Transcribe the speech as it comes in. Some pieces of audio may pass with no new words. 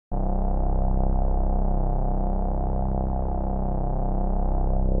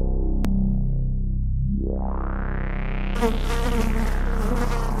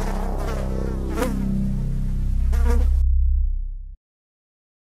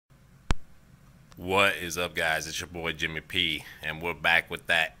What is up, guys? It's your boy Jimmy P, and we're back with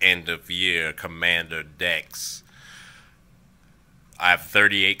that end of year Commander decks. I have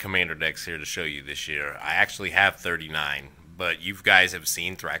 38 Commander decks here to show you this year. I actually have 39, but you guys have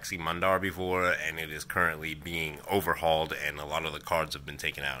seen Thraximundar before, and it is currently being overhauled, and a lot of the cards have been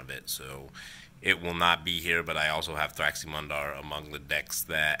taken out of it. So it will not be here, but I also have Thraximundar among the decks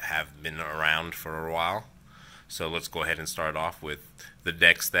that have been around for a while. So let's go ahead and start off with the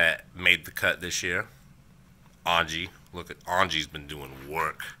decks that made the cut this year. Anji. Look at Anji's been doing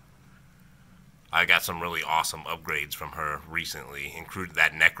work. I got some really awesome upgrades from her recently, including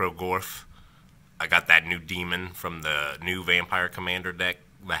that Necrogorth. I got that new demon from the new Vampire Commander deck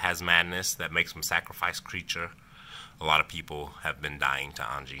that has madness that makes them sacrifice creature. A lot of people have been dying to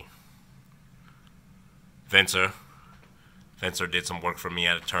Anji. Venser. Venser did some work for me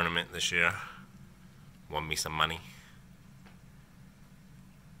at a tournament this year. Won me some money.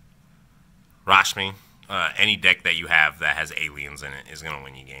 Rashmi. Any deck that you have that has aliens in it is going to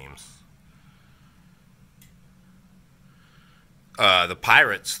win you games. The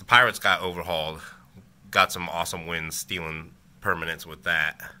Pirates got overhauled. Got some awesome wins stealing permanents with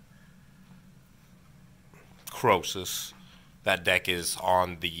that. Croesus. That deck is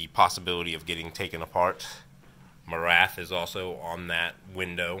on the possibility of getting taken apart. Marath is also on that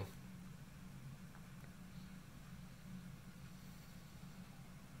window.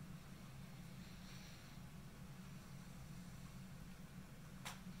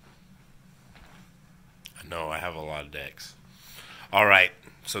 No, I have a lot of decks. Alright,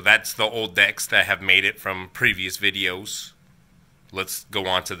 so that's the old decks that have made it from previous videos. Let's go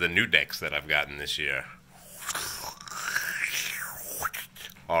on to the new decks that I've gotten this year.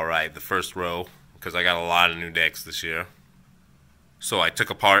 Alright, the first row, because I got a lot of new decks this year. So I took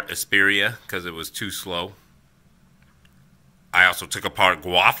apart Asperia, because it was too slow. I also took apart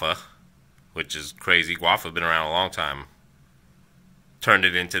Guafa, which is crazy. Guafa's been around a long time. Turned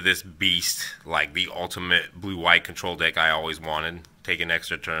it into this beast, like the ultimate blue-white control deck I always wanted. Taking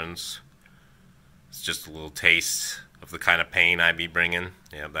extra turns. It's just a little taste of the kind of pain I be bringing.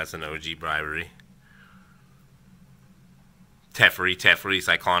 Yeah, that's an OG bribery. Teferi,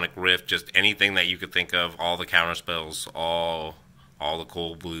 Cyclonic Rift, just anything that you could think of. All the counter spells, all the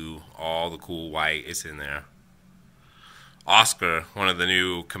cool blue, all the cool white, it's in there. Oscar, one of the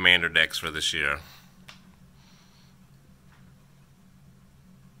new Commander decks for this year.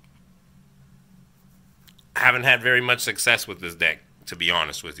 Haven't had very much success with this deck, to be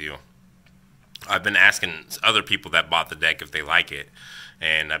honest with you. I've been asking other people that bought the deck if they like it,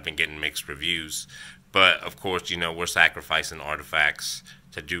 and I've been getting mixed reviews. But, of course, you know, we're sacrificing artifacts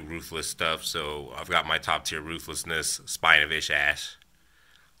to do Ruthless stuff, so I've got my top-tier Ruthlessness, Spine of Ish-Ash,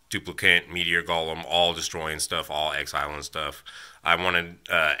 Duplicate, Meteor Golem, all destroying stuff, all exiling stuff. I wanted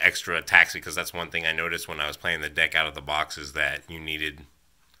extra attacks because that's one thing I noticed when I was playing the deck out of the box is that you needed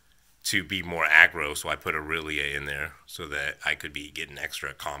to be more aggro, so I put Aurelia in there so that I could be getting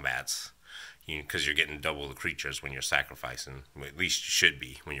extra combats. Because you're getting double the creatures when you're sacrificing. Well, at least you should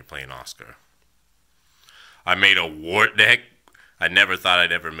be when you're playing Oscar. I made a Wart deck. I never thought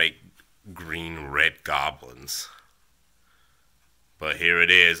I'd ever make green-red goblins. But here it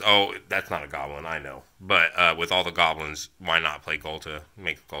is. Oh, that's not a goblin, I know. But with all the goblins, why not play Golta?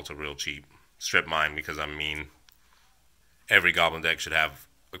 Make Golta real cheap. Strip mine because I'm mean. Every goblin deck should have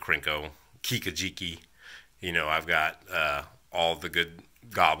a Krinko, Kikajiki. You know, I've got all the good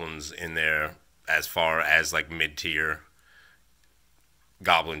goblins in there as far as like mid-tier.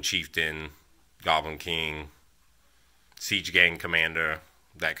 Goblin Chieftain, Goblin King, Siege Gang Commander,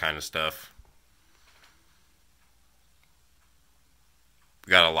 that kind of stuff.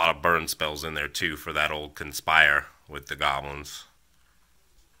 Got a lot of burn spells in there too for that old Conspire with the goblins.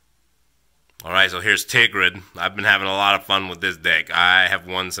 Alright, so here's Tigrid. I've been having a lot of fun with this deck. I have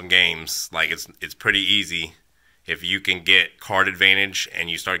won some games. Like, it's pretty easy. If you can get card advantage and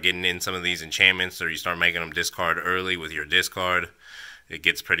you start getting in some of these enchantments or you start making them discard early with your discard, it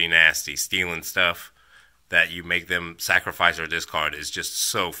gets pretty nasty. Stealing stuff that you make them sacrifice or discard is just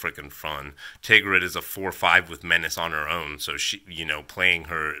so freaking fun. Tigrid is a 4/5 with Menace on her own, so she, you know, playing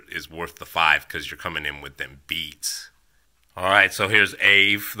her is worth the 5 because you're coming in with them beats. Alright, so here's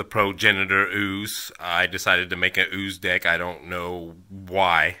Ave, the Progenitor Ooze. I decided to make an Ooze deck. I don't know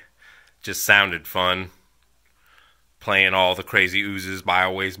why. Just sounded fun. Playing all the crazy oozes,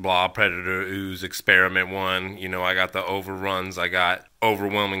 Biowaste Blob, Predator Ooze, Experiment 1. You know, I got the Overruns. I got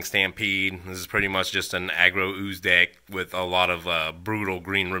Overwhelming Stampede. This is pretty much just an aggro Ooze deck with a lot of brutal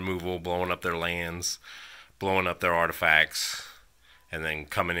green removal, blowing up their lands, blowing up their artifacts, and then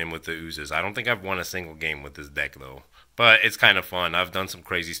coming in with the Oozes. I don't think I've won a single game with this deck, though. But it's kind of fun. I've done some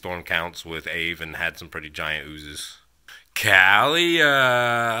crazy storm counts with Ave and had some pretty giant oozes.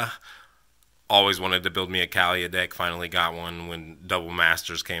 Kalia. Always wanted to build me a Kalia deck. Finally got one when Double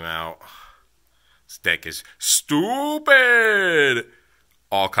Masters came out. This deck is stupid.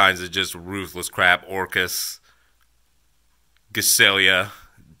 All kinds of just ruthless crap. Orcus, Gesselia,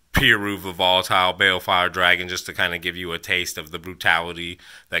 Piru the Volatile, Balefire Dragon, just to kind of give you a taste of the brutality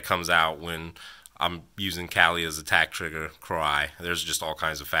that comes out when I'm using Kalia's attack trigger, Cry. There's just all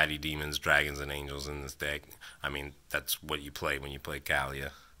kinds of fatty demons, dragons, and angels in this deck. I mean, that's what you play when you play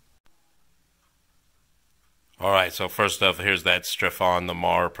Kalia. Alright, so first off, here's that Strephon, the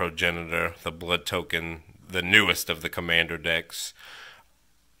Mar Progenitor, the Blood Token, the newest of the Commander decks.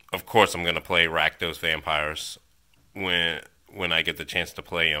 Of course, I'm going to play Rakdos Vampires when I get the chance to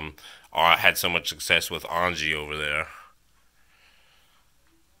play them. I had so much success with Anji over there.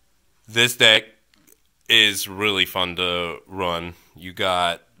 This deck is really fun to run. You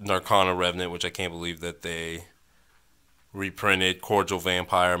got Narcana Revenant, which I can't believe that they reprinted. Cordial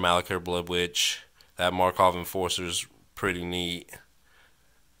Vampire, Malakir Blood Witch. That Markov Enforcer's pretty neat.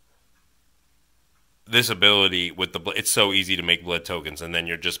 This ability with the it's so easy to make blood tokens, and then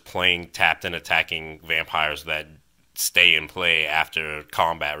you're just playing tapped and attacking vampires that stay in play after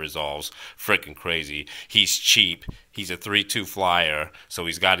combat resolves. Freaking crazy. He's cheap. He's a 3/2 flyer, so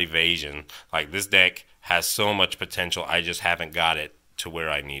he's got evasion. Like, this deck has so much potential. I just haven't got it to where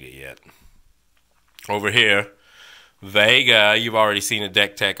I need it yet. Over here, Vega, you've already seen a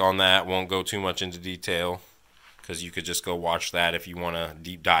deck tech on that. Won't go too much into detail because you could just go watch that if you want to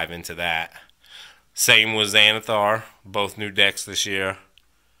deep dive into that. Same with Xanathar, both new decks this year.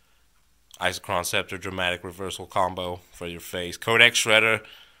 Isochron Scepter, Dramatic Reversal combo for your face. Codex Shredder,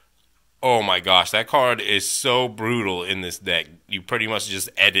 oh my gosh, that card is so brutal in this deck. You pretty much just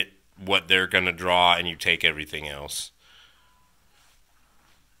edit what they're going to draw and you take everything else.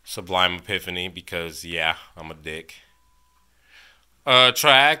 Sublime Epiphany, because, yeah, I'm a dick.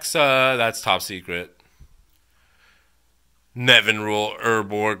 Tracks, that's top secret. Nevinrul,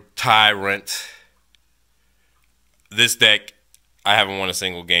 Urborg, Tyrant. This deck, I haven't won a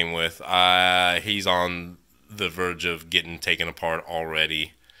single game with. He's on the verge of getting taken apart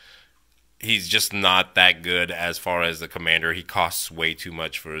already. He's just not that good as far as the commander. He costs way too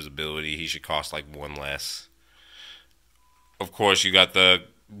much for his ability. He should cost like one less. Of course, you got the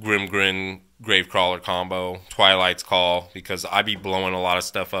Grimgrin Gravecrawler combo, Twilight's Call, because I be blowing a lot of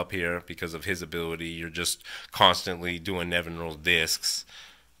stuff up here because of his ability. You're just constantly doing Nevinrul's discs.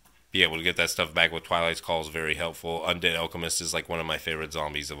 Be able to get that stuff back with Twilight's Call is very helpful. Undead Alchemist is like one of my favorite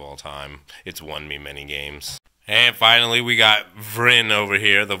zombies of all time. It's won me many games. And finally, we got Vryn over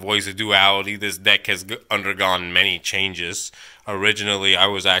here, the Voice of Duality. This deck has undergone many changes. Originally, I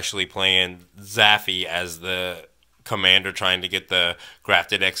was actually playing Zaffi as the commander, trying to get the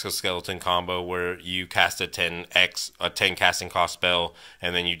Grafted Exoskeleton combo where you cast a 10 casting cost spell,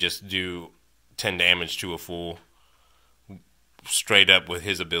 and then you just do 10 damage to a fool straight up with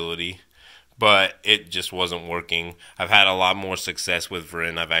his ability, but it just wasn't working. I've had a lot more success with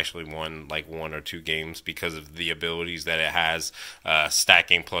Vryn. I've actually won like 1 or 2 games because of the abilities that it has,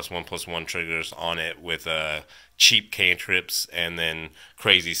 stacking +1/+1 triggers on it with cheap cantrips and then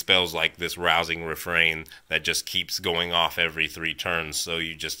crazy spells like this Rousing Refrain that just keeps going off every 3 turns, so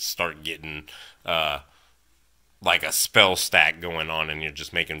you just start getting like a spell stack going on, and you're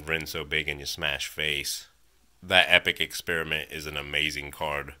just making Vryn so big and you smash face. That Epic Experiment is an amazing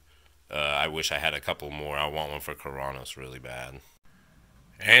card. I wish I had a couple more. I want one for Karanos really bad.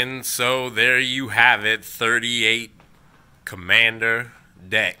 And so there you have it. 38 Commander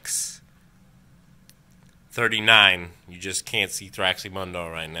decks. 39. You just can't see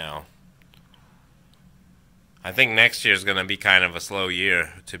Thraximundar right now. I think next year is going to be kind of a slow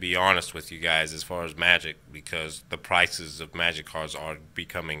year, to be honest with you guys, as far as Magic, because the prices of Magic cards are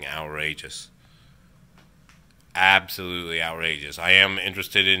becoming outrageous. Absolutely outrageous. I am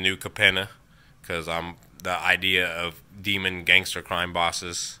interested in new Capenna because the idea of demon gangster crime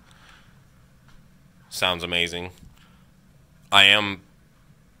bosses sounds amazing. I am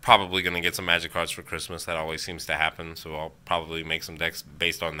probably going to get some Magic cards for Christmas. That always seems to happen, so I'll probably make some decks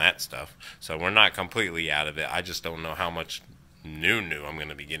based on that stuff. So we're not completely out of it. I just don't know how much new I'm going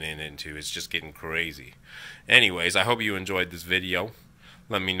to be getting into. It's just getting crazy. Anyways, I hope you enjoyed this video.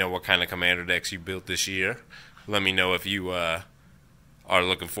 Let me know what kind of Commander decks you built this year. Let me know if you are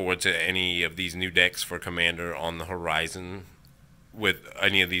looking forward to any of these new decks for Commander on the horizon with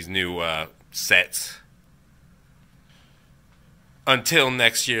any of these new sets. Until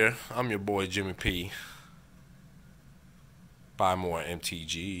next year, I'm your boy Jimmy P. Buy more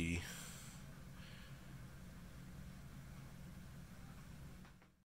MTG.